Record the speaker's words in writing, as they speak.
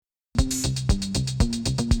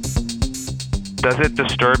Does it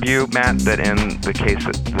disturb you, Matt, that in the case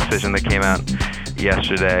decision that came out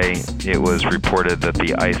yesterday, it was reported that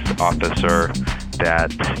the ICE officer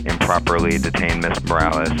that improperly detained Ms.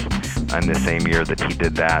 Morales in the same year that he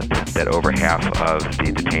did that over half of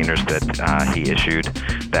the detainers that he issued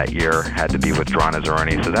that year had to be withdrawn as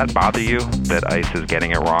Iranians? Does that bother you that ICE is getting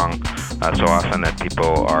it wrong so often, that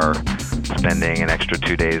people are spending an extra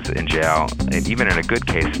 2 days in jail? And even in a good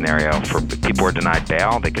case scenario, for people who are denied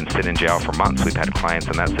bail, they can sit in jail for months. We've had clients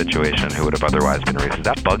in that situation who would have otherwise been released. Does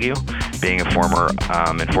that bug you, being a former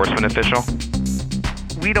enforcement official?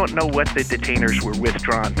 We don't know what the detainers were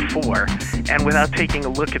withdrawn for, and without taking a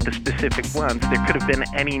look at the specific ones, there could have been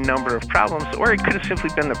any number of problems, or it could have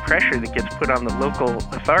simply been the pressure that gets put on the local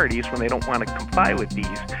authorities when they don't want to comply with these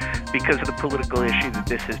because of the political issue that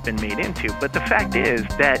this has been made into. But the fact is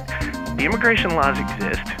that the immigration laws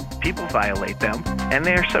exist, people violate them, and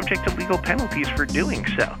they are subject to legal penalties for doing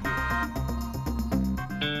so.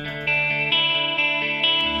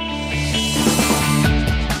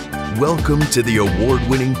 Welcome to the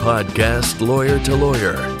award-winning podcast, Lawyer to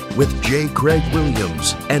Lawyer, with J. Craig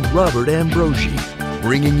Williams and Robert Ambrogi,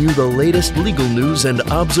 bringing you the latest legal news and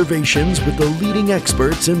observations with the leading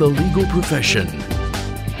experts in the legal profession.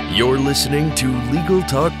 You're listening to Legal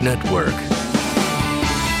Talk Network.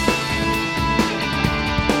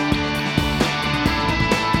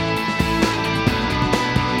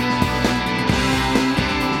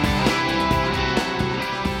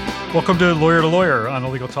 Welcome to Lawyer on the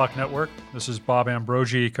Legal Talk Network. This is Bob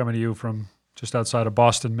Ambrogi coming to you from just outside of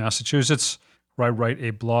Boston, Massachusetts, where I write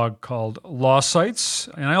a blog called Law Sites.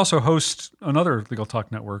 And I also host another Legal Talk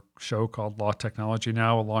Network show called Law Technology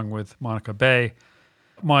Now, along with Monica Bay.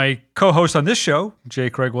 My co-host on this show, J.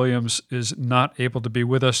 Craig Williams, is not able to be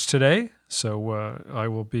with us today, so I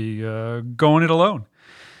will be going it alone.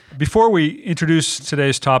 Before we introduce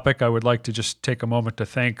today's topic, I would like to just take a moment to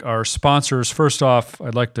thank our sponsors. First off,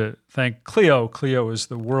 I'd like to thank Clio. Clio is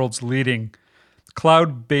the world's leading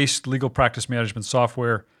cloud-based legal practice management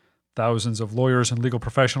software. Thousands of lawyers and legal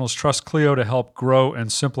professionals trust Clio to help grow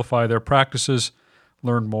and simplify their practices.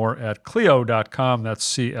 Learn more at Clio.com.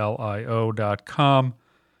 That's CLIO.com.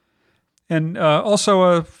 And also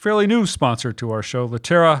a fairly new sponsor to our show,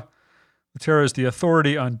 Litera. Litera is the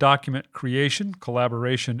authority on document creation,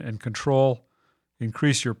 collaboration, and control.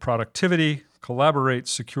 Increase your productivity, collaborate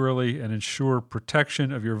securely, and ensure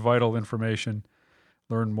protection of your vital information.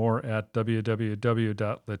 Learn more at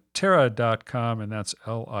www.litera.com, and that's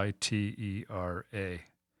Litera.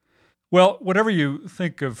 Well, whatever you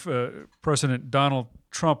think of President Donald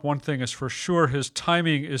Trump, one thing is for sure, his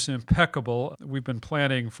timing is impeccable. We've been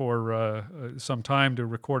planning for some time to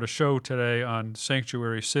record a show today on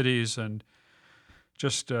sanctuary cities, and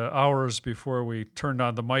just hours before we turned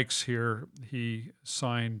on the mics here, he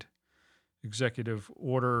signed executive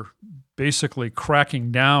order basically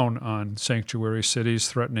cracking down on sanctuary cities,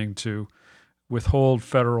 threatening to withhold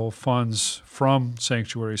federal funds from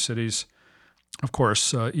sanctuary cities. Of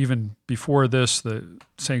course, even before this, the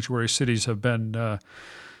sanctuary cities have been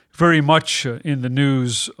very much in the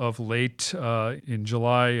news of late. In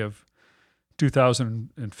July of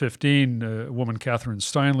 2015, a woman, Catherine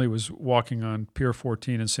Steinle, was walking on Pier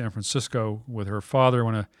 14 in San Francisco with her father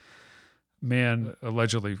when a man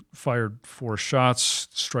allegedly fired 4 shots,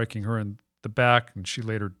 striking her in the back, and she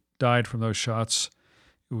later died from those shots.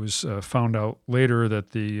 It was found out later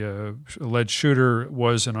that the alleged shooter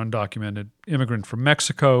was an undocumented immigrant from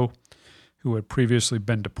Mexico who had previously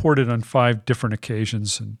been deported on 5 different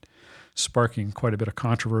occasions, and sparking quite a bit of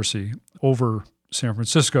controversy over San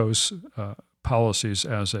Francisco's policies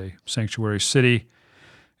as a sanctuary city.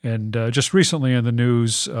 And just recently in the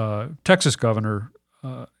news, Texas Governor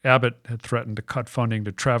Abbott had threatened to cut funding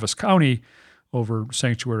to Travis County over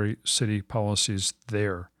sanctuary city policies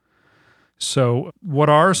there. So what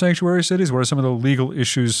are sanctuary cities? What are some of the legal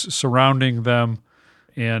issues surrounding them?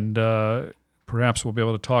 And perhaps we'll be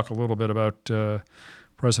able to talk a little bit about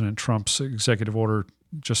President Trump's executive order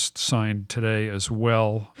just signed today as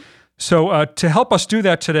well. So to help us do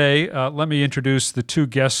that today, let me introduce the 2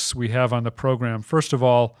 guests we have on the program. First of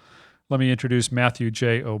all, let me introduce Matthew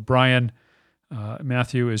J. O'Brien.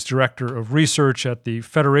 Matthew is Director of Research at the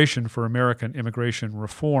Federation for American Immigration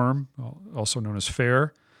Reform, also known as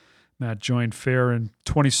FAIR. Matt joined FAIR in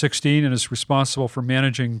 2016 and is responsible for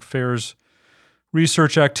managing FAIR's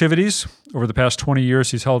research activities. Over the past 20 years,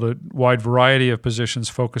 he's held a wide variety of positions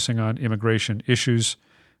focusing on immigration issues,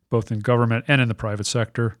 both in government and in the private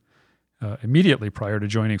sector. Immediately prior to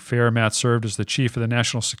joining FAIR, Matt served as the chief of the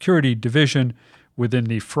National Security Division within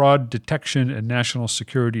the Fraud Detection and National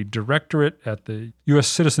Security Directorate at the U.S.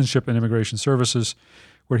 Citizenship and Immigration Services,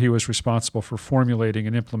 where he was responsible for formulating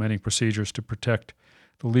and implementing procedures to protect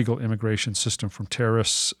the legal immigration system from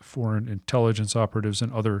terrorists, foreign intelligence operatives,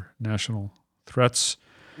 and other national threats.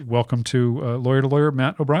 Welcome to Lawyer,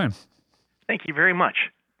 Matt O'Brien. Thank you very much.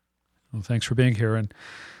 Well, thanks for being here. And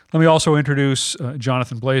let me also introduce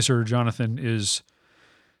Jonathan Blazer. Jonathan is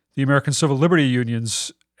the American Civil Liberty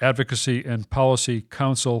Union's Advocacy and Policy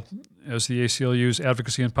Council. As the ACLU's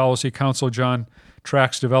Advocacy and Policy Council, John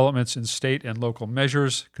tracks developments in state and local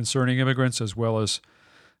measures concerning immigrants, as well as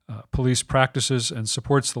police practices, and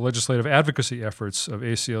supports the legislative advocacy efforts of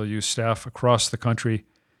ACLU staff across the country.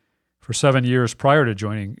 For 7 years prior to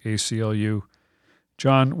joining ACLU,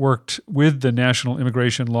 John worked with the National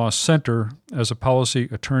Immigration Law Center as a policy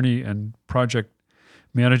attorney and project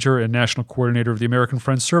manager and national coordinator of the American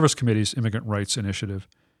Friends Service Committee's Immigrant Rights Initiative.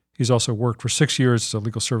 He's also worked for 6 years as a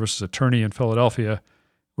legal services attorney in Philadelphia,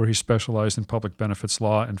 where he specialized in public benefits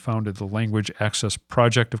law and founded the Language Access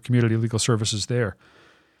Project of Community Legal Services there.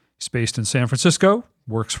 He's based in San Francisco,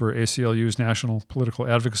 works for ACLU's National Political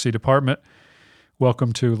Advocacy Department.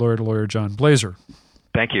 Welcome to Lawyer, John Blazer.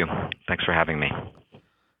 Thank you. Thanks for having me.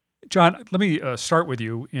 John, let me start with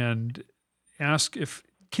you and ask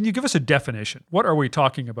can you give us a definition? What are we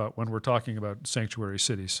talking about when we're talking about sanctuary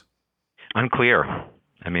cities? Unclear.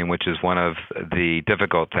 Which is one of the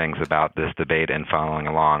difficult things about this debate and following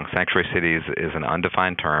along. Sanctuary cities is an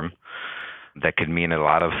undefined term that could mean a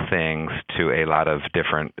lot of things to a lot of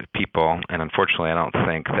different people. And unfortunately, I don't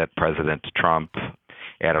think that President Trump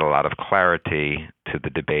added a lot of clarity to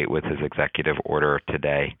the debate with his executive order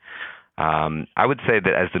today. I would say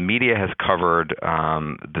that as the media has covered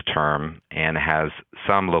the term and has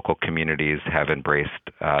some local communities have embraced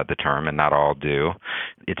the term, and not all do,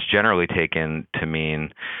 it's generally taken to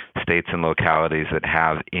mean states and localities that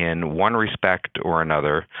have, in one respect or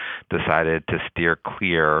another, decided to steer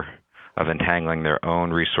clear of entangling their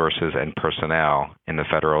own resources and personnel in the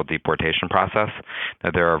federal deportation process.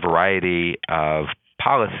 Now, there are a variety of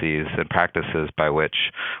policies and practices by which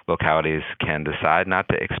localities can decide not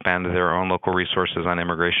to expend their own local resources on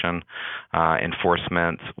immigration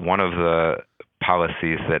enforcement. One of the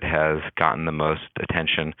policies that has gotten the most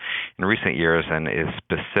attention in recent years and is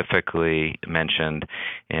specifically mentioned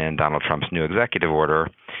in Donald Trump's new executive order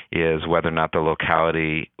is whether or not the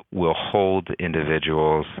locality will hold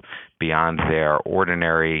individuals beyond their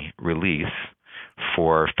ordinary release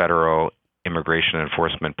for federal immigration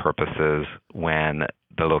enforcement purposes when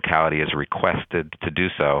the locality is requested to do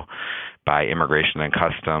so by Immigration and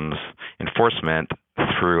Customs Enforcement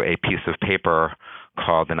through a piece of paper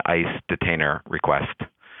called an ICE detainer request.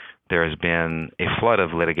 There has been a flood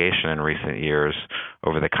of litigation in recent years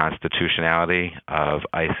over the constitutionality of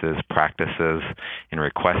ICE's practices in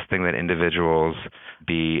requesting that individuals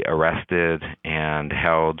be arrested and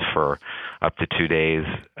held for up to 2 days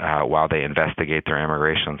while they investigate their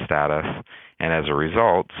immigration status. And as a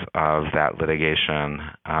result of that litigation,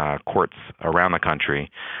 courts around the country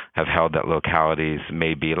have held that localities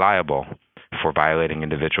may be liable for violating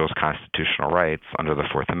individuals' constitutional rights under the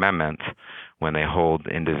Fourth Amendment when they hold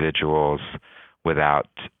individuals without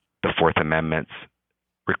the Fourth Amendment's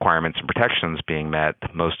requirements and protections being met,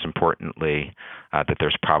 most importantly, that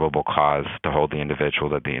there's probable cause to hold the individual,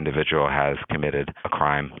 that the individual has committed a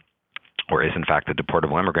crime or is in fact a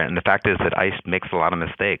deportable immigrant. And the fact is that ICE makes a lot of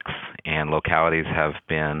mistakes, and localities have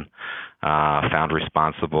been found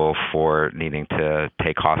responsible for needing to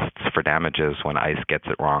pay costs for damages when ICE gets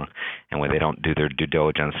it wrong and when they don't do their due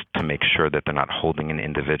diligence to make sure that they're not holding an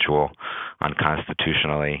individual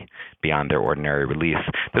unconstitutionally beyond their ordinary release.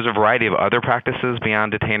 There's a variety of other practices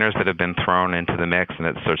beyond detainers that have been thrown into the mix, and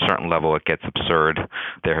at a certain level it gets absurd.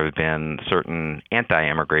 There have been certain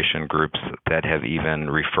anti-immigration groups that have even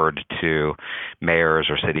referred to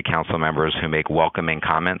mayors or city council members who make welcoming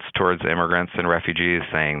comments towards immigrants and refugees,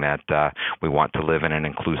 saying that we want to live in an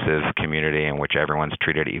inclusive community in which everyone's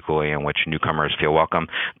treated equally, in which newcomers feel welcome.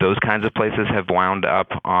 Those kinds of places have wound up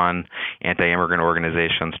on anti-immigrant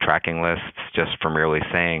organizations' tracking lists just for merely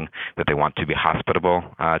saying that they want to be hospitable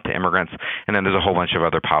to immigrants. And then there's a whole bunch of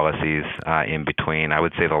other policies in between. I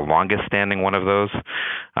would say the longest standing one of those,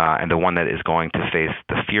 and the one that is going to face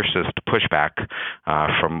the fiercest pushback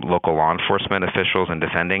from local law enforcement officials in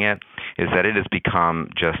defending it, is that it has become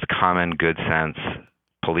just common good sense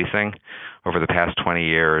policing over the past 20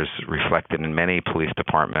 years, reflected in many police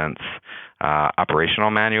departments'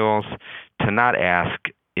 operational manuals, to not ask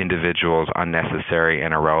individuals unnecessary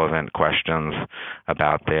and irrelevant questions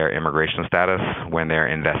about their immigration status when they're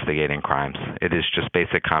investigating crimes. It is just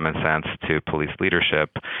basic common sense to police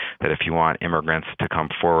leadership that if you want immigrants to come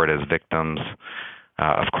forward as victims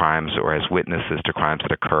of crimes or as witnesses to crimes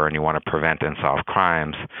that occur, and you want to prevent and solve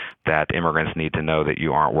crimes, that immigrants need to know that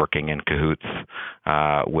you aren't working in cahoots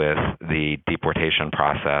with the deportation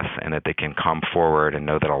process, and that they can come forward and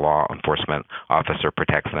know that a law enforcement officer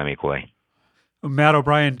protects them equally. Matt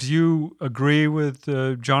O'Brien, do you agree with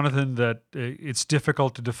Jonathan that it's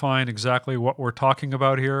difficult to define exactly what we're talking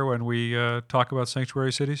about here when we talk about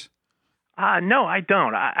sanctuary cities? No, I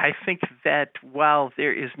don't. I think that while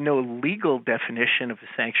there is no legal definition of a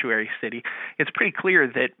sanctuary city, it's pretty clear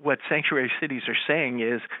that what sanctuary cities are saying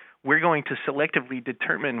is we're going to selectively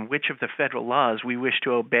determine which of the federal laws we wish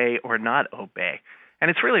to obey or not obey. And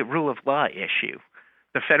it's really a rule of law issue.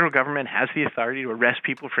 The federal government has the authority to arrest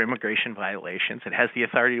people for immigration violations. It has the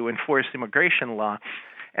authority to enforce immigration law.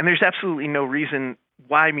 And there's absolutely no reason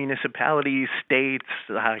why municipalities, states,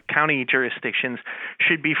 county jurisdictions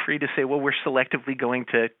should be free to say, well, we're selectively going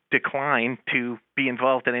to decline to be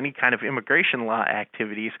involved in any kind of immigration law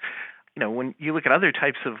activities. When you look at other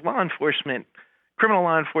types of law enforcement, criminal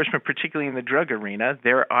law enforcement, particularly in the drug arena,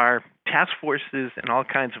 there are task forces and all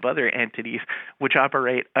kinds of other entities which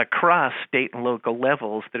operate across state and local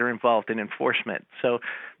levels that are involved in enforcement. So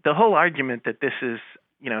the whole argument that this is,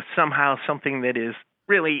 somehow something that is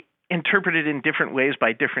really interpreted in different ways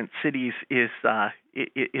by different cities is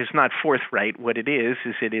not forthright. What it is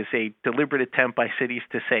a deliberate attempt by cities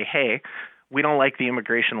to say, hey, we don't like the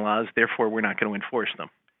immigration laws, therefore we're not going to enforce them.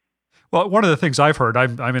 Well, one of the things I've heard,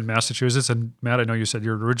 I'm in Massachusetts, and Matt, I know you said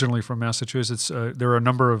you're originally from Massachusetts. There are a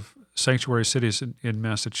number of sanctuary cities in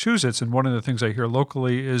Massachusetts, and one of the things I hear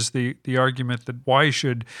locally is the argument that why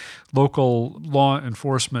should local law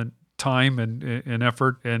enforcement time and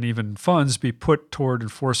effort and even funds be put toward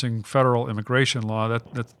enforcing federal immigration law?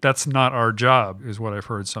 That's not our job, is what I've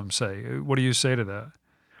heard some say. What do you say to that?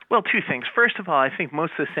 Well, two things. First of all, I think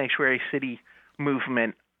most of the sanctuary city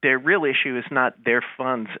movement, their real issue is not their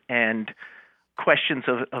funds and questions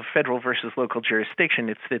of federal versus local jurisdiction.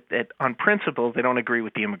 It's that on principle, they don't agree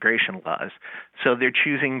with the immigration laws. So they're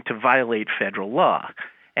choosing to violate federal law.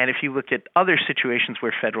 And if you look at other situations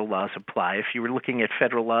where federal laws apply, if you were looking at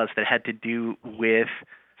federal laws that had to do with,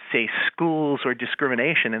 say, schools or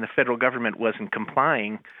discrimination, and the federal government wasn't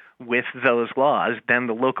complying with those laws, then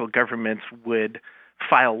the local governments would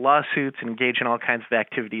file lawsuits and engage in all kinds of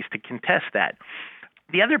activities to contest that.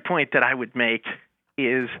 The other point that I would make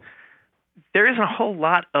is there isn't a whole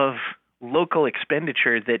lot of local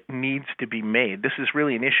expenditure that needs to be made. This is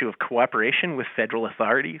really an issue of cooperation with federal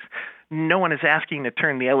authorities. No one is asking to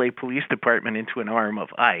turn the LA Police Department into an arm of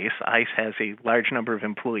ICE. ICE has a large number of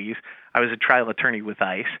employees. I was a trial attorney with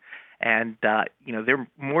ICE, and they're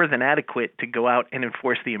more than adequate to go out and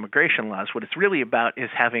enforce the immigration laws. What it's really about is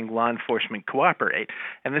having law enforcement cooperate.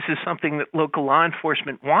 And this is something that local law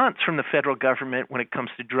enforcement wants from the federal government when it comes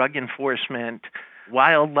to drug enforcement,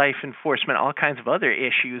 wildlife enforcement, all kinds of other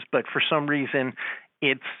issues. But for some reason,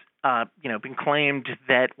 it's been claimed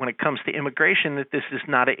that when it comes to immigration, that this is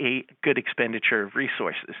not a good expenditure of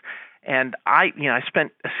resources. And I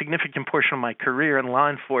spent a significant portion of my career in law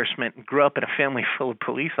enforcement and grew up in a family full of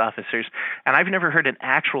police officers, and I've never heard an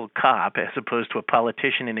actual cop, as opposed to a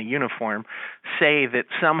politician in a uniform, say that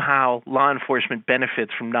somehow law enforcement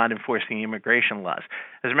benefits from not enforcing the immigration laws.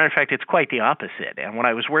 As a matter of fact, it's quite the opposite. And when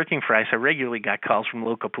I was working for ICE, I regularly got calls from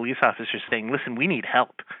local police officers saying, listen, we need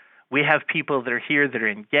help. We have people that are here that are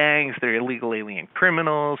in gangs, they're illegal alien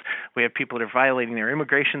criminals. We have people that are violating their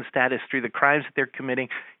immigration status through the crimes that they're committing.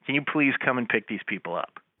 Can you please come and pick these people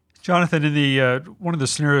up? Jonathan, in the one of the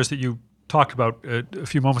scenarios that you talked about a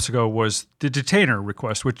few moments ago was the detainer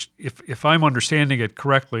request, which, if I'm understanding it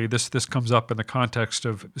correctly, this comes up in the context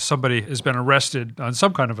of somebody has been arrested on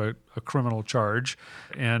some kind of a criminal charge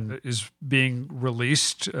and is being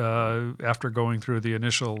released after going through the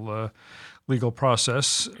initial legal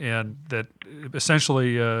process, and that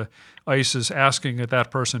essentially ICE is asking that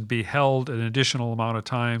person be held an additional amount of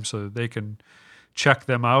time so that they can check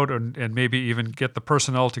them out and maybe even get the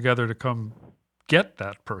personnel together to come get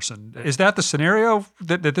that person. Is that the scenario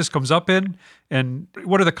that this comes up in? And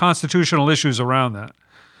what are the constitutional issues around that?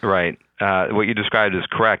 Right. What you described is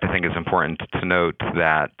correct. I think it's important to note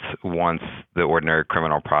that once the ordinary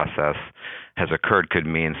criminal process has occurred could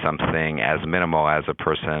mean something as minimal as a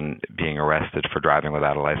person being arrested for driving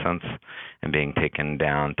without a license and being taken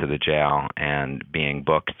down to the jail and being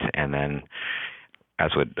booked, and then,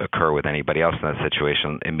 as would occur with anybody else in that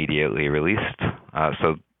situation, immediately released.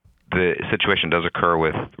 So the situation does occur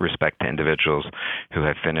with respect to individuals who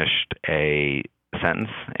have finished a sentence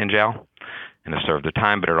in jail and have served their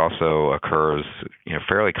time, but it also occurs,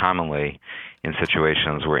 fairly commonly in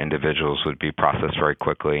situations where individuals would be processed very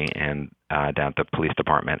quickly and down at the police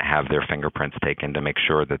department, have their fingerprints taken to make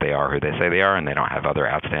sure that they are who they say they are and they don't have other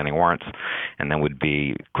outstanding warrants, and then would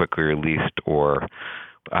be quickly released, or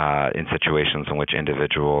in situations in which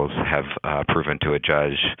individuals have proven to a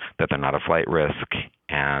judge that they're not a flight risk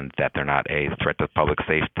and that they're not a threat to public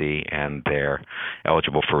safety and they're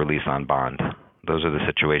eligible for release on bond. Those are the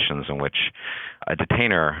situations in which a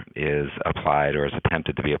detainer is applied or is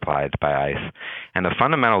attempted to be applied by ICE. And the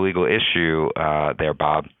fundamental legal issue there,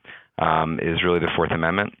 Bob, is really the Fourth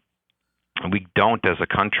Amendment. We don't, as a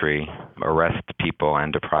country, arrest people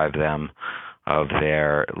and deprive them of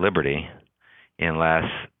their liberty unless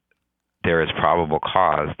there is probable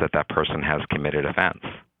cause that that person has committed offense.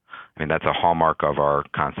 I mean, that's a hallmark of our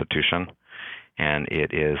Constitution, and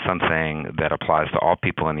it is something that applies to all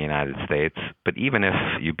people in the United States. But even if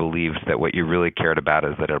you believed that what you really cared about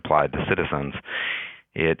is that it applied to citizens,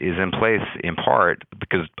 it is in place in part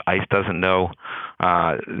because ICE doesn't know.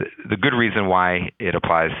 The good reason why it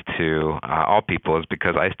applies to all people is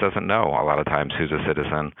because ICE doesn't know a lot of times who's a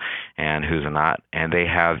citizen and who's not. And they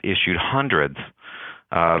have issued hundreds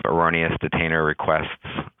of erroneous detainer requests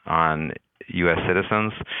on U.S.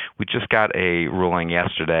 citizens. We just got a ruling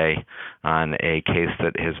yesterday on a case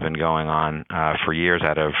that has been going on for years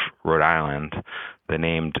out of Rhode Island. The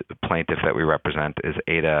named plaintiff that we represent is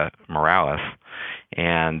Ada Morales.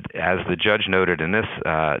 And as the judge noted in this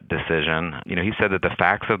decision, he said that the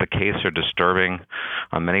facts of the case are disturbing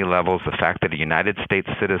on many levels. The fact that a United States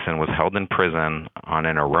citizen was held in prison on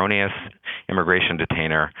an erroneous immigration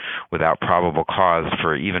detainer without probable cause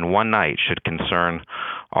for even one night should concern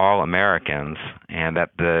all Americans, and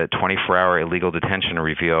that the 24-hour illegal detention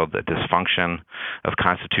revealed a dysfunction of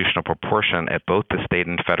constitutional proportion at both the state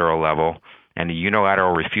and federal level, and a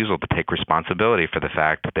unilateral refusal to take responsibility for the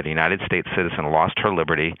fact that a United States citizen lost her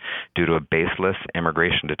liberty due to a baseless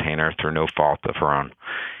immigration detainer through no fault of her own.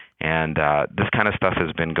 And this kind of stuff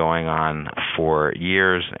has been going on for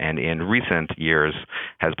years, and in recent years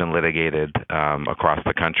has been litigated across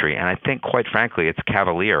the country. And I think, quite frankly, it's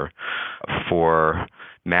cavalier for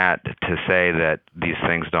Matt to say that these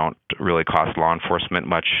things don't really cost law enforcement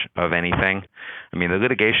much of anything. I mean, the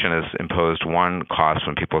litigation has imposed one cost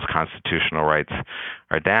when people's constitutional rights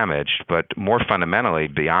are damaged, but more fundamentally,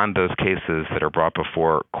 beyond those cases that are brought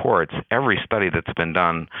before courts, every study that's been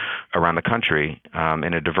done around the country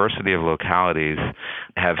in a diversity of localities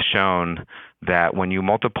have shown that when you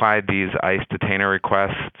multiply these ICE detainer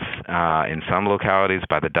requests in some localities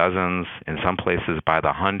by the dozens, in some places by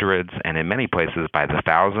the hundreds, and in many places by the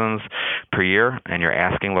thousands per year, and you're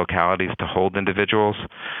asking localities to hold individuals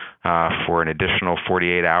for an additional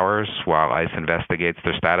 48 hours while ICE investigates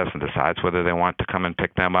their status and decides whether they want to come and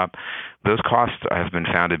pick them up, those costs have been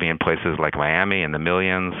found to be in places like Miami in the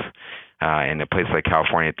millions, in a place like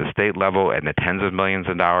California at the state level, and the tens of millions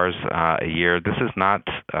of dollars a year. This is not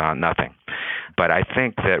nothing. But I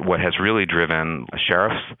think that what has really driven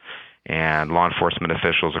sheriffs and law enforcement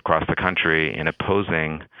officials across the country in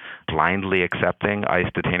opposing blindly accepting ICE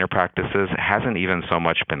detainer practices hasn't even so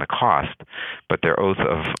much been the cost, but their oath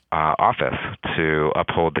of office to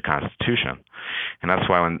uphold the Constitution. And that's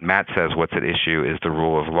why when Matt says what's at issue is the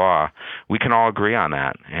rule of law, we can all agree on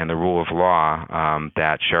that. And the rule of law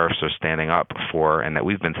that sheriffs are standing up for and that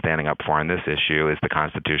we've been standing up for on this issue is the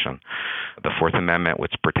Constitution. The Fourth Amendment,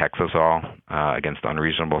 which protects us all against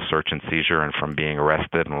unreasonable search and seizure and from being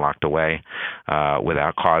arrested and locked away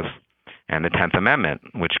without cause. And the 10th Amendment,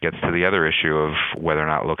 which gets to the other issue of whether or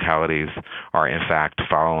not localities are in fact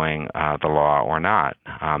following the law or not.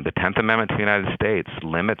 The 10th Amendment to the United States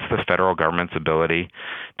limits the federal government's ability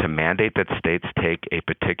to mandate that states take a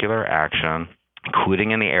particular action,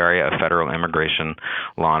 including in the area of federal immigration,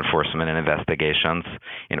 law enforcement, and investigations,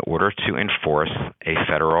 in order to enforce a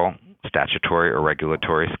federal statutory or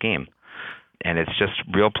regulatory scheme. And it's just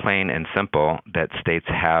real plain and simple that states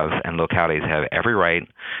have and localities have every right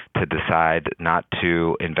to decide not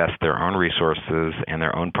to invest their own resources and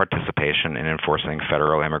their own participation in enforcing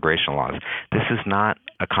federal immigration laws. This is not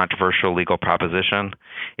a controversial legal proposition.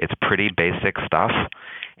 It's pretty basic stuff.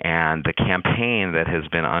 And the campaign that has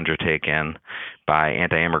been undertaken by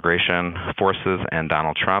anti-immigration forces and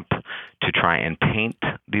Donald Trump to try and paint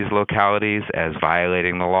these localities as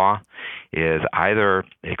violating the law is either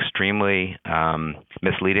extremely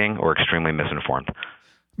misleading or extremely misinformed.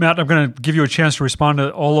 Matt, I'm going to give you a chance to respond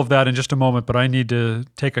to all of that in just a moment, but I need to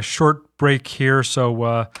take a short break here.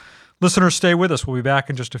 So listeners, stay with us. We'll be back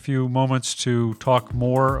in just a few moments to talk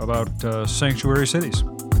more about sanctuary cities.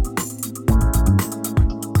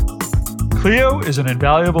 Clio is an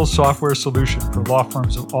invaluable software solution for law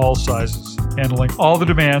firms of all sizes, handling all the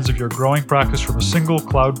demands of your growing practice from a single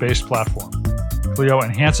cloud-based platform. Clio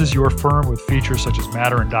enhances your firm with features such as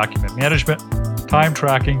matter and document management, time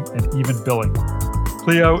tracking, and even billing.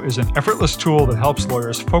 Clio is an effortless tool that helps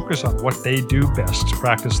lawyers focus on what they do best,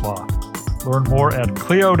 practice law. Learn more at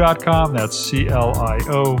Clio.com. That's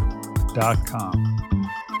CLIO.com.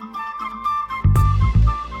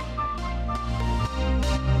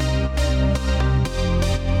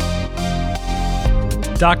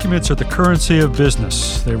 Documents are the currency of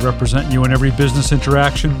business. They represent you in every business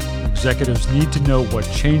interaction. Executives need to know what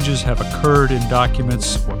changes have occurred in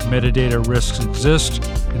documents, what metadata risks exist,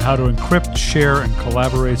 and how to encrypt, share, and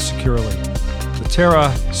collaborate securely.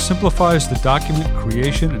 Litera simplifies the document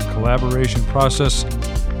creation and collaboration process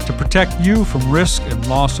to protect you from risk and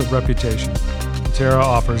loss of reputation. Litera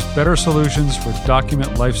offers better solutions for document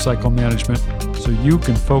lifecycle management so you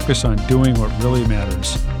can focus on doing what really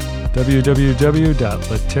matters. www.litera.com.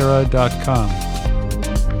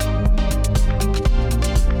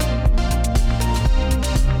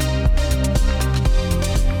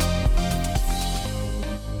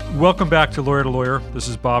 Welcome back to Lawyer. This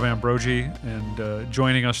is Bob Ambrogi, and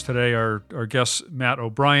joining us today are our guests Matt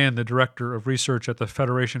O'Brien, the Director of Research at the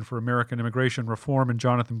Federation for American Immigration Reform, and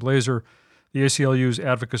Jonathan Blazer, the ACLU's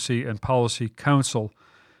Advocacy and Policy Counsel.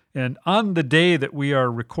 And on the day that we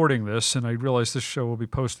are recording this, and I realize this show will be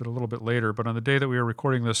posted a little bit later, but on the day that we are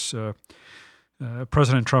recording this,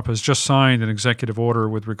 President Trump has just signed an executive order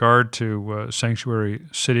with regard to sanctuary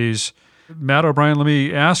cities. Matt O'Brien, let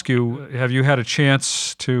me ask you, have you had a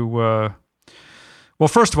chance to well,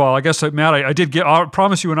 first of all, I guess, Matt, I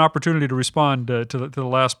promise you an opportunity to respond to the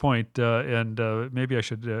last point, and maybe I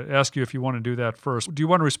should ask you if you want to do that first. Do you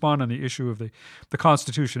want to respond on the issue of the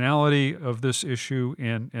constitutionality of this issue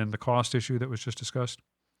and the cost issue that was just discussed?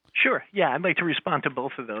 Sure. Yeah, I'd like to respond to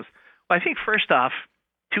both of those. Well, I think first off,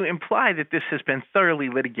 to imply that this has been thoroughly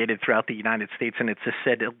litigated throughout the United States and it's a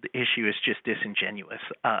settled issue is just disingenuous.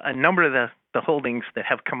 A number of the holdings that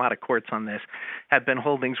have come out of courts on this have been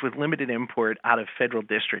holdings with limited import out of federal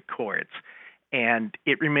district courts, and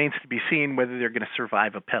it remains to be seen whether they're going to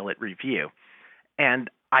survive appellate review. And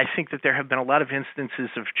I think that there have been a lot of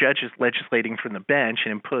instances of judges legislating from the bench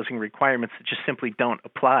and imposing requirements that just simply don't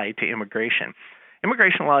apply to immigration.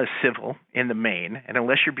 Immigration law is civil in the main, and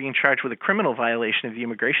unless you're being charged with a criminal violation of the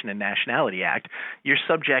Immigration and Nationality Act, you're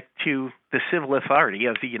subject to the civil authority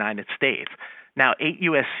of the United States. Now, 8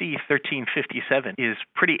 U.S.C. 1357 is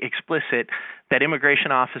pretty explicit that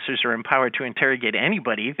immigration officers are empowered to interrogate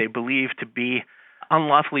anybody they believe to be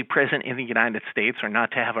unlawfully present in the United States or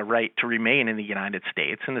not to have a right to remain in the United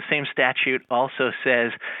States. And the same statute also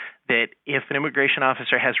says that if an immigration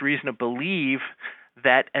officer has reason to believe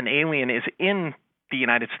that an alien is in the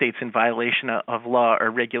United States in violation of law or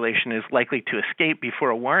regulation is likely to escape before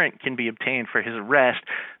a warrant can be obtained for his arrest,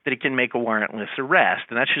 that it can make a warrantless arrest.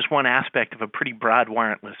 And that's just one aspect of a pretty broad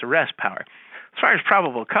warrantless arrest power. As far as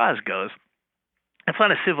probable cause goes, it's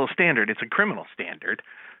not a civil standard, it's a criminal standard.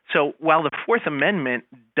 So while the Fourth Amendment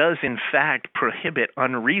does in fact prohibit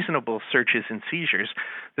unreasonable searches and seizures,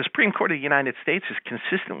 the Supreme Court of the United States has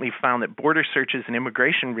consistently found that border searches and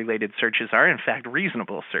immigration-related searches are in fact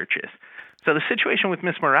reasonable searches. So the situation with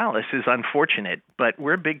Ms. Morales is unfortunate, but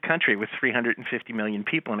we're a big country with 350 million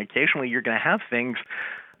people, and occasionally you're going to have things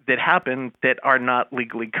that happen that are not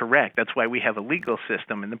legally correct. That's why we have a legal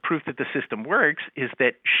system, and the proof that the system works is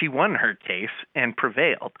that she won her case and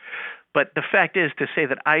prevailed. But the fact is, to say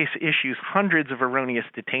that ICE issues hundreds of erroneous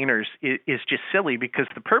detainers is just silly, because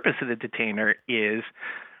the purpose of the detainer is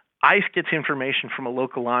ICE gets information from a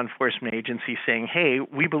local law enforcement agency saying, hey,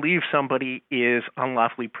 we believe somebody is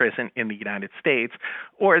unlawfully present in the United States,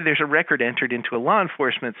 or there's a record entered into a law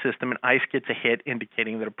enforcement system and ICE gets a hit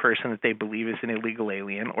indicating that a person that they believe is an illegal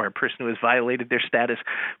alien or a person who has violated their status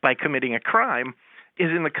by committing a crime is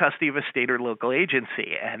in the custody of a state or local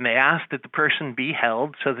agency. And they ask that the person be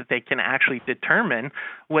held so that they can actually determine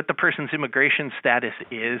what the person's immigration status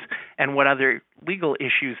is and what other legal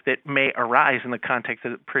issues that may arise in the context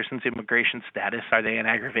of the person's immigration status. Are they an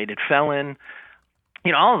aggravated felon?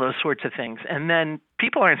 You know, all of those sorts of things. And then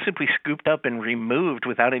people aren't simply scooped up and removed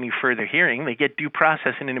without any further hearing. They get due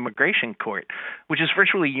process in an immigration court, which is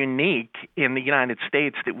virtually unique in the United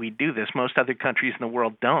States that we do this. Most other countries in the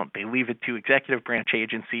world don't. They leave it to executive branch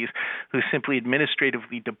agencies who simply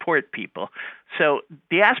administratively deport people. So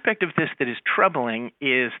the aspect of this that is troubling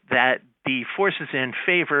is that the forces in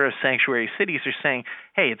favor of sanctuary cities are saying,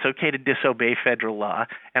 hey, it's okay to disobey federal law.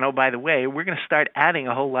 And oh, by the way, we're going to start adding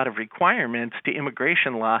a whole lot of requirements to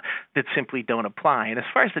immigration law that simply don't apply. And as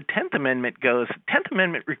far as the 10th Amendment goes, the 10th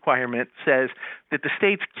Amendment requirement says that the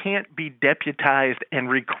states can't be deputized and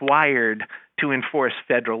required to enforce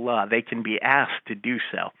federal law. They can be asked to do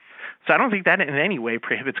so. So I don't think that in any way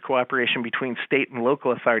prohibits cooperation between state and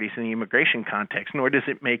local authorities in the immigration context, nor does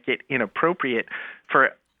it make it inappropriate for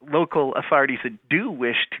local authorities that do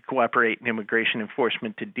wish to cooperate in immigration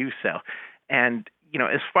enforcement to do so. And,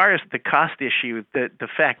 as far as the cost issue, the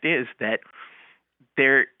fact is that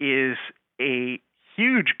there is a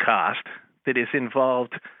huge cost that is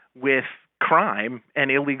involved with crime and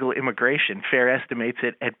illegal immigration. FAIR estimates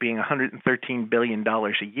it at being $113 billion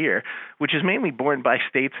a year, which is mainly borne by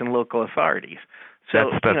states and local authorities. So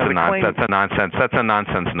that's a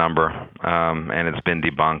nonsense number, and it's been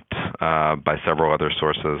debunked by several other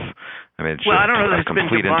sources. I mean, it's I don't know that it's been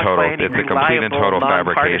debunked by any reliable,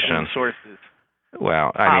 fabrication. Sources.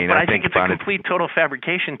 Well, but I think it's a complete total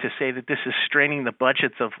fabrication to say that this is straining the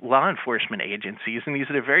budgets of law enforcement agencies, and these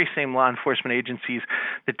are the very same law enforcement agencies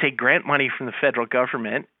that take grant money from the federal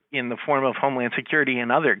government in the form of Homeland Security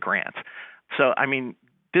and other grants. So, I mean,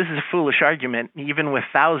 this is a foolish argument, even with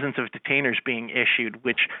thousands of detainers being issued,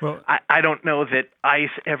 which I don't know that ICE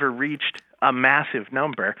ever reached a massive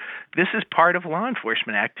number. This is part of law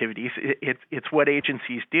enforcement activities. It's what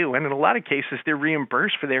agencies do, and in a lot of cases, they're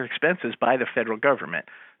reimbursed for their expenses by the federal government.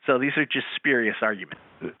 So these are just spurious arguments.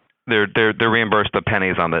 They're reimbursed the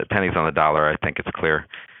pennies on the dollar. I think it's clear.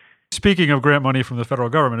 Speaking of grant money from the federal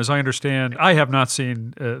government, as I understand, I have not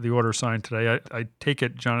seen the order signed today. I take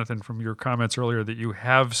it, Jonathan, from your comments earlier that you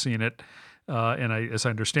have seen it, and as I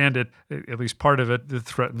understand it, at least part of it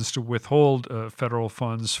threatens to withhold federal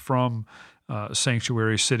funds from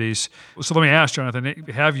sanctuary cities. So let me ask, Jonathan,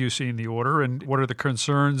 have you seen the order, and what are the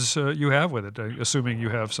concerns you have with it, assuming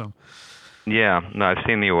you have some? Yeah, no, I've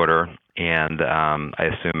seen the order, and I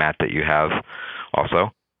assume, Matt, that you have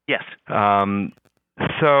also. Yes.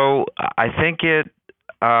 So I think it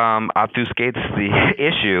obfuscates the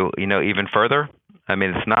issue, even further. I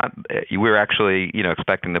mean, it's not. We were actually,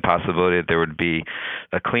 expecting the possibility that there would be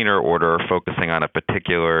a cleaner order focusing on a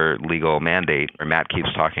particular legal mandate. Or Matt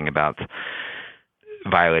keeps talking about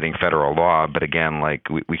violating federal law, but again, like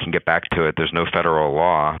we can get back to it. There's no federal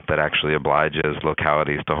law that actually obliges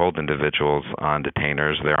localities to hold individuals on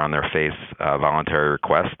detainers. They're on their face voluntary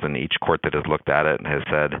requests, and each court that has looked at it has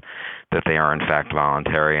said that they are in fact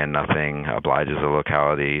voluntary, and nothing obliges a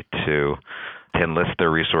locality to enlist their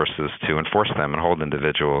resources to enforce them and hold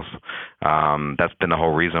individuals. That's been the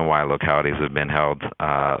whole reason why localities have been held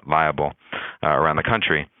liable around the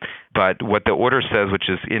country. But what the order says, which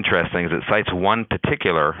is interesting, is it cites one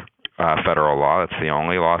particular federal law. It's the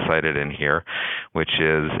only law cited in here, which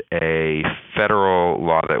is a federal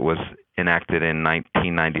law that was enacted in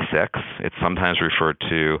 1996. It's sometimes referred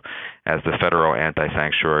to as the Federal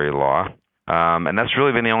Anti-Sanctuary Law. And that's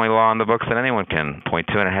really been the only law on the books that anyone can point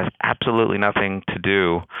to, and it has absolutely nothing to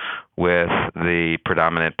do with the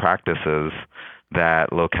predominant practices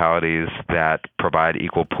that localities that provide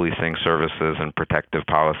equal policing services and protective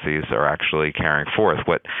policies are actually carrying forth.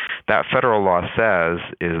 What that federal law says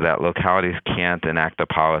is that localities can't enact a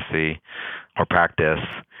policy or practice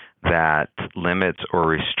that limits or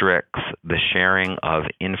restricts the sharing of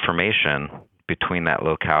information between that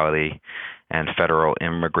locality and federal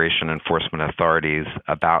immigration enforcement authorities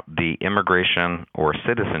about the immigration or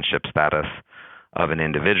citizenship status of an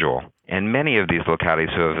individual. And many of these localities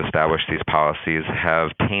who have established these policies have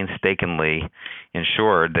painstakingly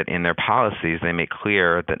ensured that in their policies they make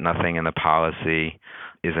clear that nothing in the policy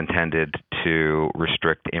is intended to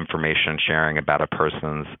restrict information sharing about a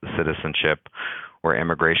person's citizenship or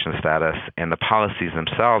immigration status. And the policies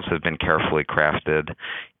themselves have been carefully crafted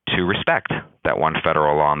to respect that one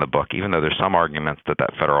federal law in the book, even though there's some arguments that that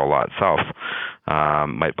federal law itself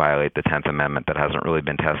might violate the 10th Amendment that hasn't really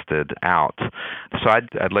been tested out. So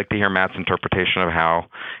I'd like to hear Matt's interpretation of how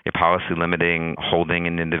a policy limiting holding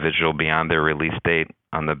an individual beyond their release date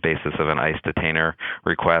on the basis of an ICE detainer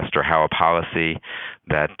request, or how a policy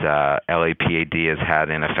that LAPD has had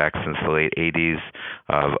in effect since the late 80s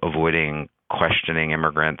of avoiding questioning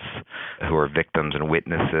immigrants who are victims and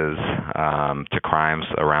witnesses to crimes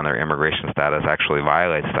around their immigration status actually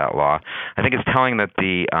violates that law. I think it's telling that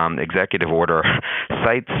the executive order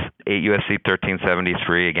cites 8 U.S.C.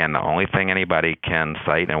 1373, again, the only thing anybody can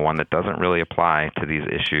cite and one that doesn't really apply to these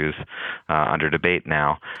issues under debate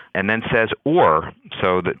now, and then says, or,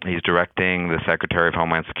 so that he's directing the Secretary of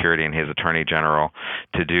Homeland Security and his Attorney General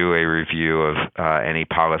to do a review of any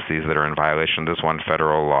policies that are in violation of this one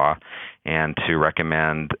federal law, and to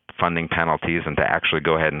recommend funding penalties and to actually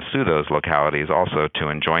go ahead and sue those localities also to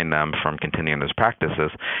enjoin them from continuing those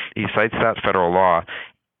practices. He cites that federal law,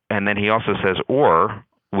 and then he also says, or,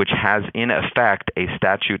 which has in effect a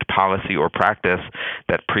statute, policy, or practice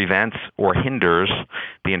that prevents or hinders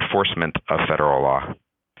the enforcement of federal law.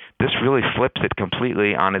 this really flips it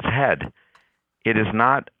completely on its head. It is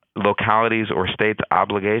not localities or states'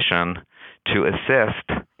 obligation to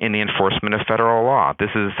assist in the enforcement of federal law. This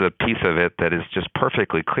is a piece of it that is just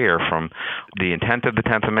perfectly clear from the intent of the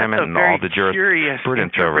 10th Amendment and all the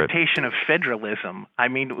jurisprudence over it. Interpretation of federalism. I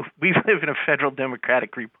mean, we live in a federal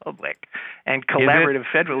democratic republic, and collaborative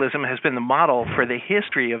federalism has been the model for the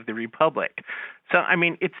history of the republic. So, I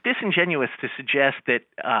mean, it's disingenuous to suggest that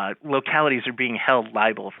localities are being held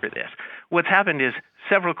liable for this. What's happened is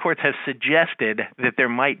several courts have suggested that there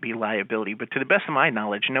might be liability, but to the best of my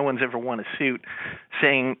knowledge, no one's ever won a suit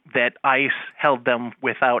saying that ICE held them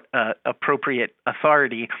without appropriate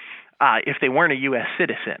authority if they weren't a U.S.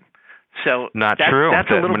 citizen. So not true.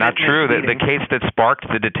 That's a little not true. The case that sparked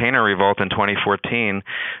the detainer revolt in 2014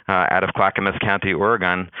 out of Clackamas County,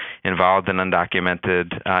 Oregon, involved an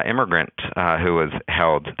undocumented immigrant who was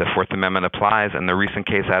held. The Fourth Amendment applies, and the recent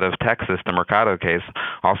case out of Texas, the Mercado case,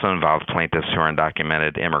 also involved plaintiffs who are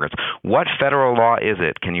undocumented immigrants. What federal law is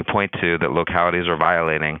it, can you point to, that localities are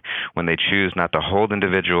violating when they choose not to hold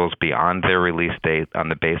individuals beyond their release date on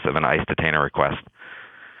the basis of an ICE detainer request?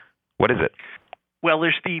 What is it? Well,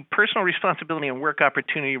 there's the Personal Responsibility and Work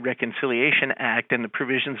Opportunity Reconciliation Act and the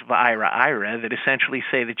provisions of IRA that essentially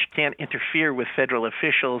say that you can't interfere with federal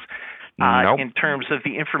officials in terms of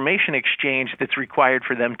the information exchange that's required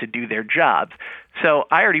for them to do their jobs. So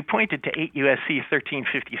I already pointed to 8 U.S.C.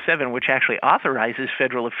 1357, which actually authorizes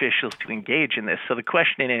federal officials to engage in this. So the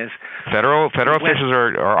question is... Federal officials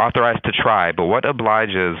are authorized to try, but what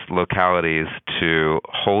obliges localities to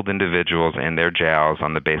hold individuals in their jails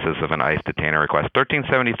on the basis of an ICE detainer request?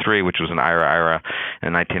 1373, which was an IRA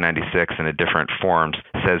in 1996 in a different forms,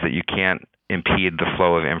 says that you can't impede the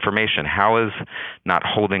flow of information. How is not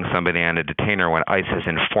holding somebody on a detainer when ICE has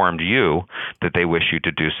informed you that they wish you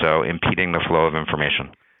to do so impeding the flow of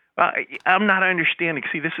information? I'm not understanding.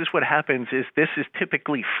 See, this is what happens is this is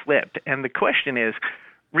typically flipped. And the question is,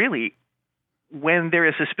 really, when there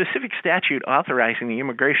is a specific statute authorizing the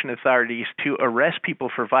immigration authorities to arrest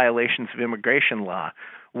people for violations of immigration law,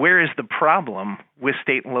 where is the problem with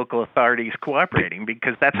state and local authorities cooperating?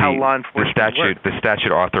 Because that's how law enforcement works. The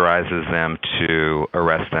statute authorizes them to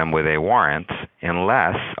arrest them with a warrant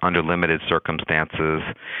unless, under limited circumstances,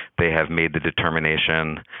 they have made the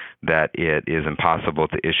determination that it is impossible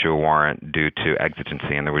to issue a warrant due to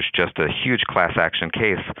exigency. And there was just a huge class action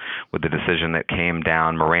case with the decision that came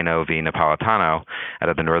down, Moreno v. Napolitano, out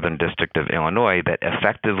of the Northern District of Illinois, that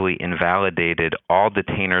effectively invalidated all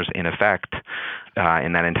detainers in effect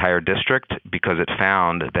in that entire district because it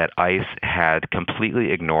found that ICE had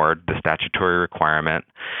completely ignored the statutory requirement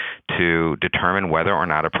to determine whether or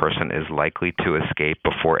not a person is likely to escape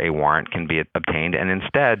before a warrant can be obtained, and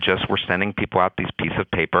instead just were sending people out these pieces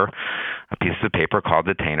of paper called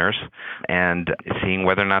detainers, and seeing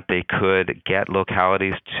whether or not they could get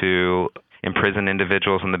localities to imprison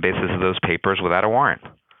individuals on the basis of those papers without a warrant.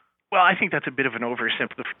 Well, I think that's a bit of an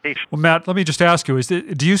oversimplification. Well, Matt, let me just ask you,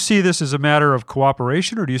 do you see this as a matter of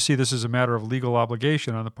cooperation, or do you see this as a matter of legal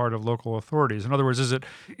obligation on the part of local authorities? In other words, is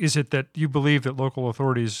it that you believe that local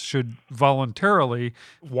authorities should voluntarily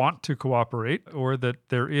want to cooperate, or that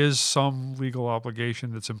there is some legal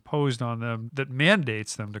obligation that's imposed on them that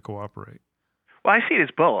mandates them to cooperate? Well, I see it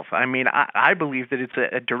as both. I mean, I believe that it's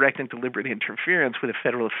a direct and deliberate interference with a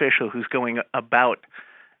federal official who's going about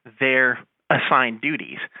their assigned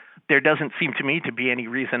duties. There doesn't seem to me to be any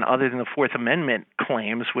reason other than the Fourth Amendment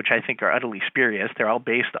claims, which I think are utterly spurious. They're all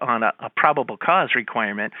based on a probable cause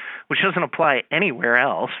requirement, which doesn't apply anywhere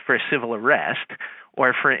else for a civil arrest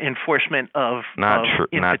or for enforcement of not true.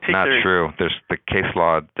 There's the case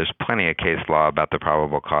law. There's plenty of case law about the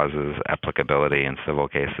probable causes applicability in civil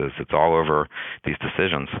cases. It's all over these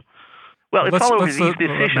decisions. Well, it's all over these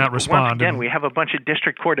decisions. Matt respond. Once again, we have a bunch of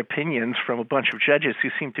district court opinions from a bunch of judges who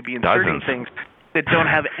seem to be inserting things that don't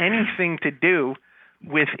have anything to do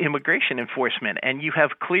with immigration enforcement. And you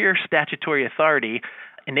have clear statutory authority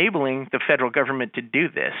enabling the federal government to do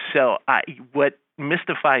this. So what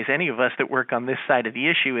mystifies any of us that work on this side of the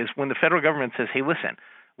issue is when the federal government says, hey, listen,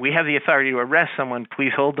 we have the authority to arrest someone,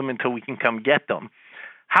 please hold them until we can come get them.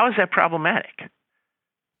 How is that problematic?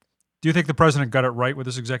 Do you think the president got it right with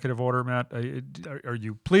this executive order, Matt? Are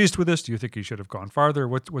you pleased with this? Do you think he should have gone farther?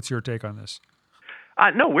 What's your take on this?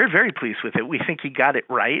 No, we're very pleased with it. We think he got it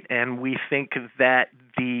right, and we think that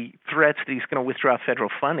the threats that he's going to withdraw federal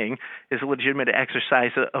funding is a legitimate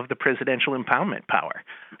exercise of the presidential impoundment power.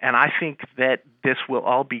 And I think that this will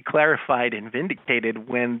all be clarified and vindicated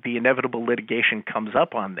when the inevitable litigation comes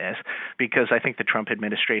up on this, because I think the Trump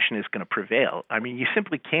administration is going to prevail. I mean, you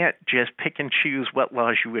simply can't just pick and choose what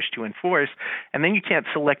laws you wish to enforce, and then you can't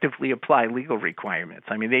selectively apply legal requirements.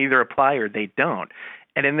 I mean, they either apply or they don't.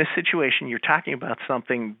 And in this situation, you're talking about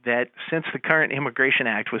something that, since the current Immigration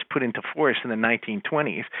Act was put into force in the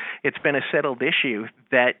 1920s, it's been a settled issue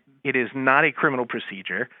that it is not a criminal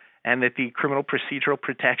procedure and that the criminal procedural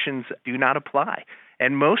protections do not apply.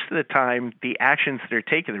 And most of the time, the actions that are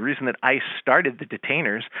taken, the reason that ICE started the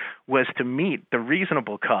detainers was to meet the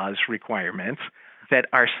reasonable cause requirements that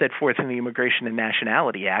are set forth in the Immigration and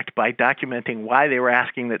Nationality Act by documenting why they were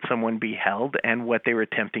asking that someone be held and what they were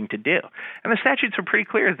attempting to do. And the statutes are pretty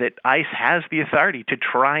clear that ICE has the authority to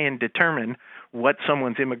try and determine what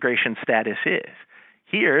someone's immigration status is.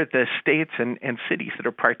 Here, the states and cities that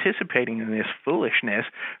are participating in this foolishness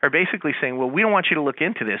are basically saying, well, we don't want you to look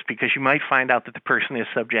into this because you might find out that the person is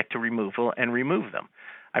subject to removal and remove them.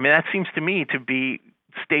 I mean, that seems to me to be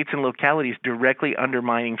states and localities directly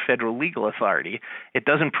undermining federal legal authority. It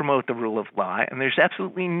doesn't promote the rule of law, and there's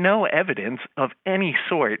absolutely no evidence of any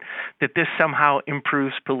sort that this somehow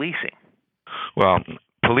improves policing. Well,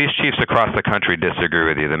 police chiefs across the country disagree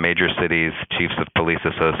with you. The major cities chiefs of police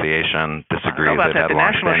association disagree that had the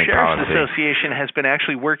National long-standing Sheriff's policy. Association has been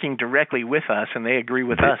actually working directly with us, and they agree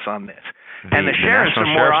with us on this. And The the sheriffs National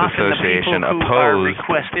are more Sheriff's often the Association people who are opposed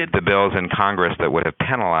requested. the bills in Congress that would have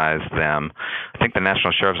penalized them. I think the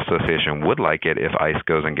National Sheriff's Association would like it if ICE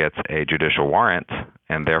goes and gets a judicial warrant,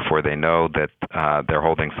 and therefore they know that they're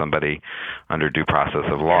holding somebody under due process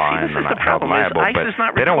of law and they're not held liable. ICE But is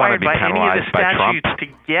not they don't want to required be by any of the penalized by Trump. statutes to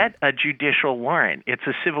get a judicial warrant. It's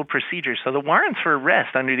a civil procedure. So the warrants for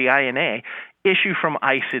arrest under the INA issue from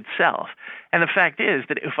ICE itself. And the fact is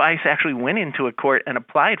that if ICE actually went into a court and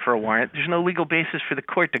applied for a warrant, there's no legal basis for the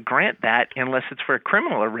court to grant that unless it's for a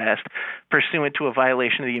criminal arrest pursuant to a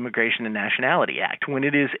violation of the Immigration and Nationality Act. When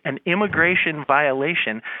it is an immigration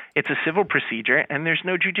violation, it's a civil procedure, and there's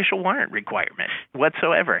no judicial warrant requirement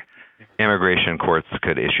whatsoever. Immigration courts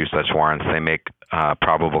could issue such warrants. They make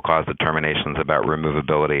probable cause determinations about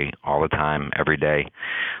removability all the time, every day.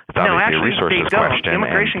 It's obviously a resources they don't. question.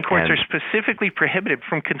 Immigration courts are specifically prohibited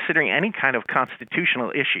from considering any kind of constitutional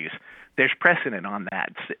issues. There's precedent on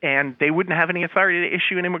that. And they wouldn't have any authority to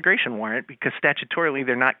issue an immigration warrant because statutorily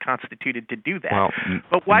they're not constituted to do that. Well,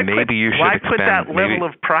 but why maybe put that level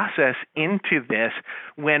of process into this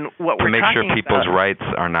when what we're talking about... To make sure people's rights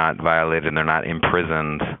are not violated and they're not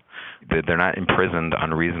imprisoned. They're not imprisoned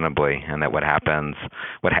unreasonably, and that what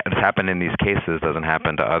has happened in these cases doesn't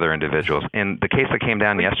happen to other individuals. In the case that came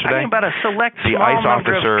down yesterday, talking about a select the small ICE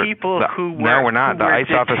number officer, of people who were, no, we're not. Who The were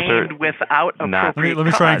ICE officer detained without appropriate Let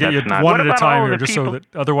me try and get you not- one at a What about time all here, the just so people-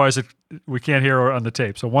 that otherwise we can't hear on the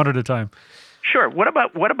tape. So one at a time. Sure. What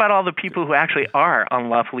about all the people who actually are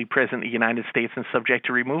unlawfully present in the United States and subject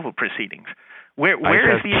to removal proceedings? Where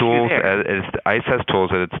is the issue there? ICE has tools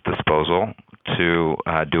at its disposal to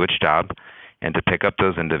do its job and to pick up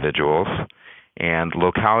those individuals. And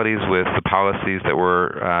localities with the policies that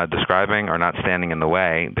we're describing are not standing in the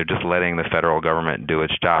way. They're just letting the federal government do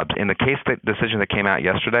its job. In the case decision that came out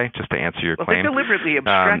yesterday, just to answer your claim, they're deliberately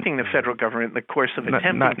obstructing the federal government in the course of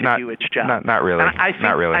attempting to do its job. Not really. And I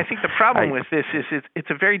think the problem with this is it's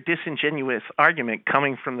a very disingenuous argument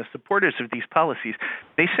coming from the supporters of these policies.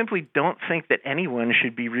 They simply don't think that anyone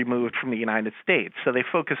should be removed from the United States. So they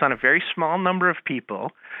focus on a very small number of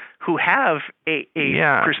people who have a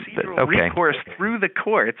procedural recourse through the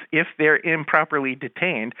courts if they're improperly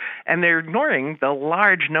detained, and they're ignoring the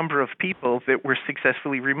large number of people that were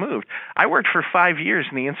successfully removed. I worked for 5 years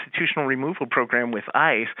in the institutional removal program with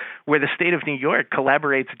ICE, where the state of New York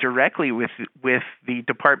collaborates directly with the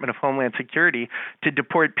Department of Homeland Security to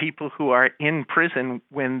deport people who are in prison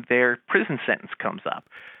when their prison sentence comes up.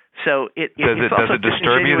 So does it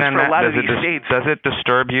disturb you then, Matt? Does it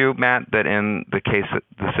disturb you, Matt, that in the case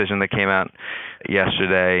decision that came out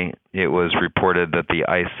yesterday, it was reported that the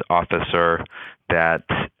ICE officer that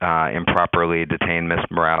improperly detained Ms.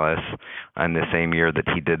 Morales in the same year that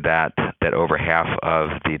he did that over half of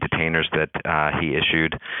the detainers that he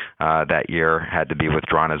issued that year had to be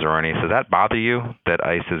withdrawn as erroneous? Does that bother you that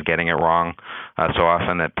ICE is getting it wrong so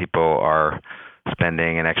often, that people are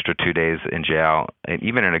spending an extra 2 days in jail. And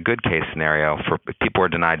even in a good case scenario, if people are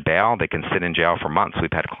denied bail, they can sit in jail for months.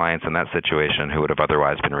 We've had clients in that situation who would have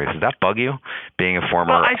otherwise been released. Does that bug you, being a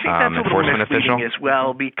former I think that's enforcement official? As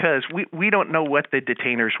well, because we don't know what the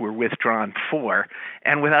detainers were withdrawn for.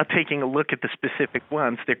 And without taking a look at the specific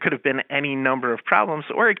ones, there could have been any number of problems,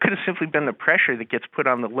 or it could have simply been the pressure that gets put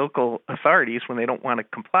on the local authorities when they don't want to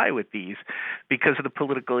comply with these because of the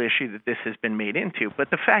political issue that this has been made into. But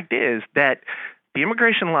the fact is that the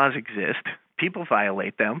immigration laws exist, people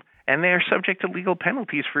violate them, and they are subject to legal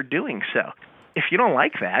penalties for doing so. If you don't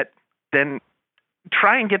like that, then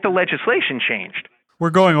try and get the legislation changed. We're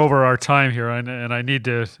going over our time here, and I need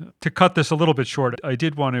to cut this a little bit short. I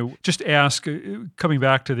did want to just ask, coming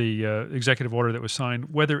back to the executive order that was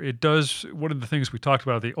signed, whether it does, one of the things we talked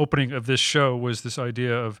about at the opening of this show was this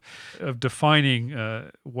idea of defining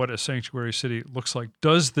what a sanctuary city looks like.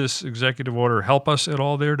 Does this executive order help us at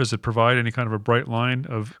all there? Does it provide any kind of a bright line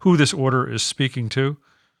of who this order is speaking to?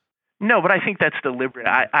 No, but I think that's deliberate.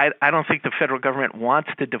 I don't think the federal government wants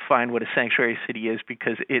to define what a sanctuary city is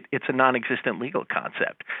because it's a non-existent legal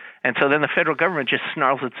concept. And so then the federal government just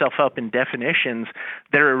snarls itself up in definitions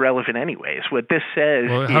that are irrelevant anyways. What this says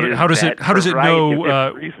how does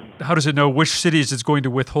it know which cities it's going to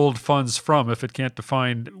withhold funds from if it can't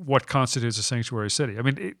define what constitutes a sanctuary city? I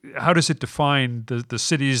mean, how does it define the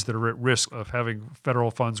cities that are at risk of having federal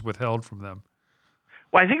funds withheld from them?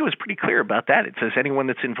 Well, I think it was pretty clear about that. It says anyone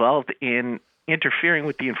that's involved in interfering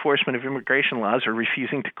with the enforcement of immigration laws or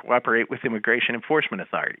refusing to cooperate with immigration enforcement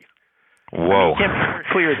authorities. Whoa. I mean, it can't be more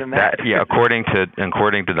clear than that. According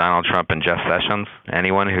to Donald Trump and Jeff Sessions,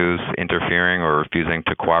 anyone who's interfering or refusing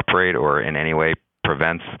to cooperate or in any way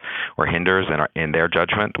prevents or hinders in their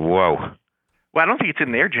judgment, whoa. Well, I don't think it's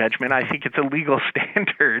in their judgment. I think it's a legal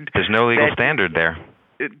standard. There's no legal standard there.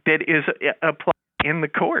 That is applied in the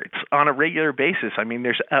courts on a regular basis. I mean,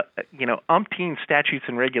 there's umpteen statutes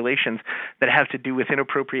and regulations that have to do with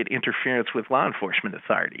inappropriate interference with law enforcement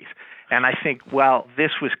authorities. And I think while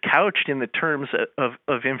this was couched in the terms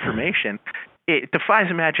of information, it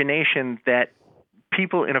defies imagination that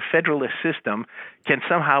people in a federalist system can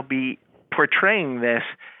somehow be portraying this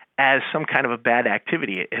as some kind of a bad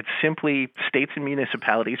activity. It's simply states and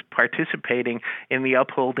municipalities participating in the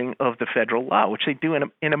upholding of the federal law, which they do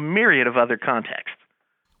in a myriad of other contexts.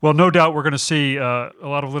 Well, no doubt we're going to see a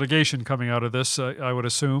lot of litigation coming out of this, I would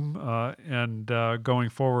assume, and going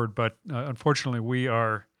forward. But unfortunately, we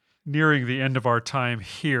are nearing the end of our time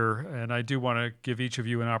here, and I do want to give each of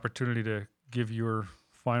you an opportunity to give your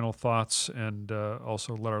final thoughts and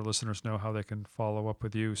also let our listeners know how they can follow up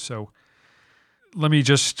with you. So let me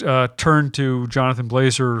just turn to Jonathan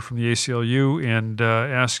Blazer from the ACLU and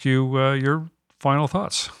ask you your final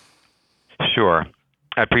thoughts. Sure.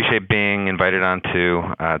 I appreciate being invited onto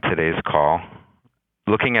today's call.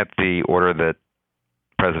 Looking at the order that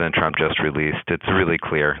President Trump just released, it's really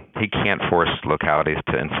clear. He can't force localities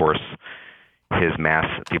to enforce his mass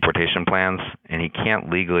deportation plans, and he can't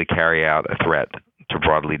legally carry out a threat to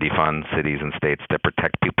broadly defund cities and states that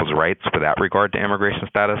protect people's rights without regard to immigration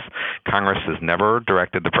status. Congress has never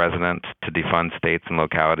directed the president to defund states and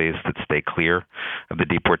localities that stay clear of the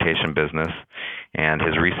deportation business, and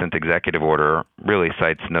his recent executive order really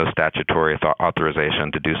cites no statutory authorization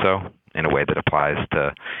to do so in a way that applies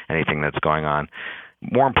to anything that's going on.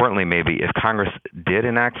 More importantly, maybe, if Congress did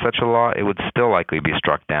enact such a law, it would still likely be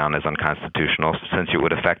struck down as unconstitutional, since it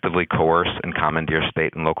would effectively coerce and commandeer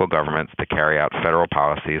state and local governments to carry out federal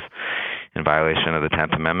policies in violation of the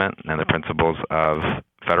 10th Amendment and the principles of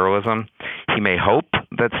federalism. He may hope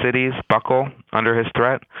that cities buckle under his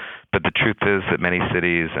threat, but the truth is that many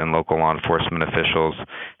cities and local law enforcement officials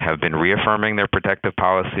have been reaffirming their protective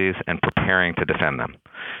policies and preparing to defend them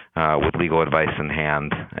with legal advice in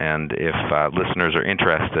hand. And if listeners are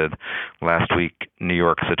interested, last week New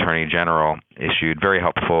York's Attorney General issued very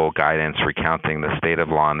helpful guidance recounting the state of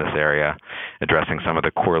law in this area, addressing some of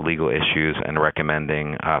the core legal issues and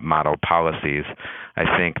recommending model policies. I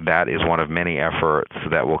think that is one of many efforts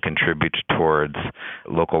that will contribute towards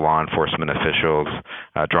local law enforcement officials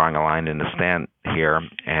drawing a line in the sand here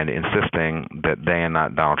and insisting that they and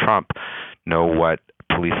not Donald Trump know what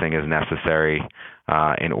policing is necessary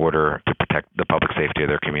in order to protect the public safety of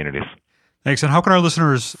their communities. Thanks. And how can our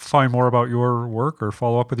listeners find more about your work or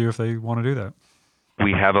follow up with you if they want to do that?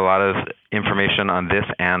 We have a lot of information on this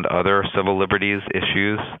and other civil liberties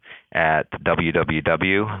issues at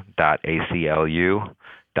www.aclu.org.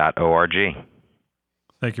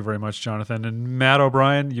 Thank you very much, Jonathan. And Matt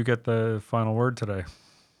O'Brien, you get the final word today.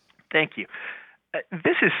 Thank you.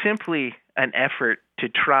 This is simply an effort to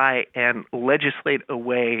try and legislate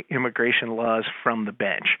away immigration laws from the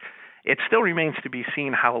bench. it still remains to be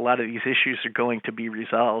seen how a lot of these issues are going to be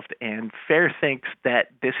resolved. And FAIR thinks that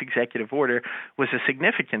this executive order was a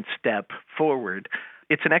significant step forward.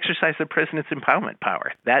 It's an exercise of the president's empowerment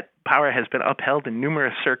power. That power has been upheld in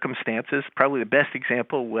numerous circumstances. Probably the best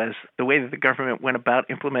example was the way that the government went about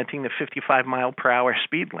implementing the 55-mile-per-hour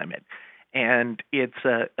speed limit. And it's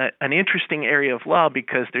an interesting area of law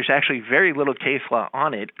because there's actually very little case law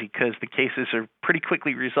on it because the cases are pretty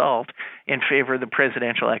quickly resolved in favor of the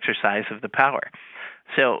presidential exercise of the power.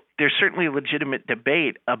 So there's certainly a legitimate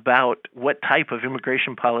debate about what type of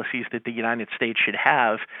immigration policies that the United States should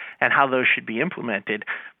have and how those should be implemented.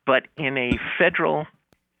 But in a federal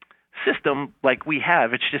system like we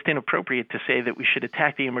have, it's just inappropriate to say that we should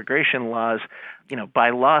attack the immigration laws, by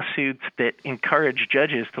lawsuits that encourage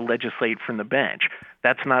judges to legislate from the bench.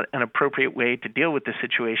 That's not an appropriate way to deal with the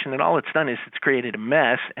situation. And all it's done is it's created a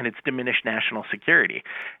mess and it's diminished national security.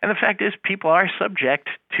 And the fact is, people are subject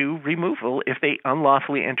to removal if they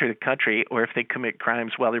unlawfully enter the country or if they commit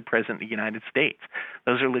crimes while they're present in the United States.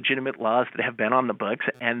 Those are legitimate laws that have been on the books.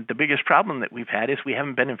 And the biggest problem that we've had is we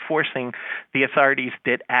haven't been enforcing the authorities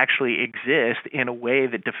that actually exist in a way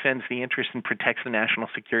that defends the interest and protects the national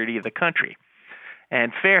security of the country.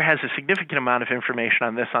 And FAIR has a significant amount of information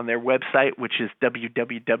on this on their website, which is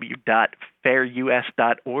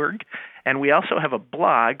www.fairus.org. And we also have a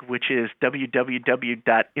blog, which is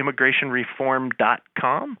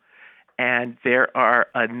www.immigrationreform.com. And there are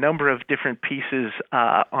a number of different pieces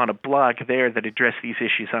on a blog there that address these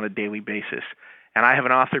issues on a daily basis. And I have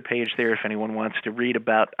an author page there if anyone wants to read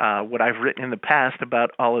about what I've written in the past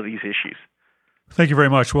about all of these issues. Thank you very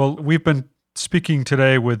much. Well, we've been speaking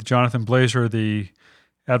today with Jonathan Blazer, the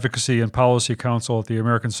Advocacy and Policy Counsel at the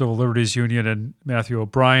American Civil Liberties Union, and Matthew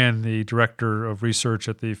O'Brien, the Director of Research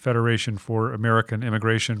at the Federation for American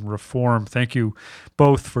Immigration Reform. Thank you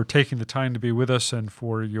both for taking the time to be with us and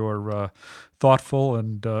for your thoughtful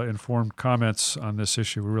and informed comments on this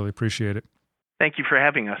issue. We really appreciate it. Thank you for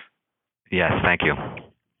having us. Yes, thank you.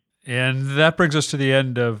 And that brings us to the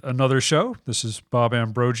end of another show. This is Bob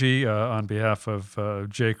Ambrogi on behalf of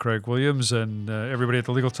J. Craig Williams and everybody at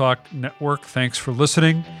the Legal Talk Network. Thanks for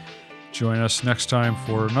listening. Join us next time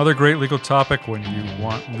for another great legal topic. When you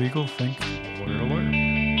want legal, think lawyer to lawyer.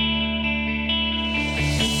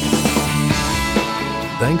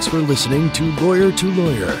 Thanks for listening to Lawyer,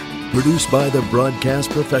 produced by the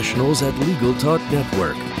broadcast professionals at Legal Talk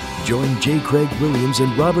Network. Join J. Craig Williams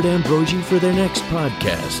and Robert Ambrogi for their next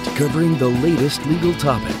podcast covering the latest legal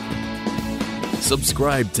topic.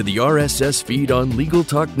 Subscribe to the RSS feed on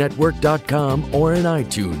LegalTalkNetwork.com or in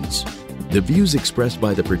iTunes. The views expressed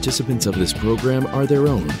by the participants of this program are their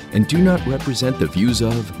own and do not represent the views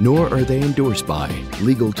of, nor are they endorsed by,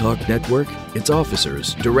 Legal Talk Network, its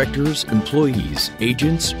officers, directors, employees,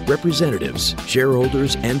 agents, representatives,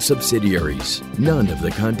 shareholders, and subsidiaries. None of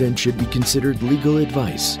the content should be considered legal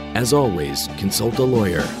advice. As always, consult a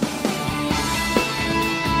lawyer.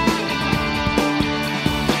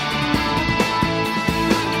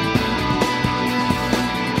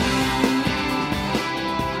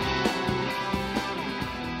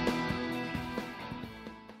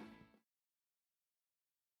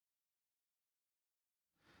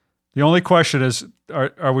 The only question is,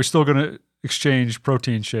 are we still going to exchange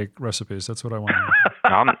protein shake recipes? That's what I want to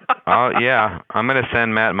know. Yeah, I'm going to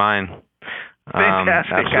send Matt mine.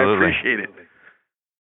 Fantastic. Absolutely. I appreciate it.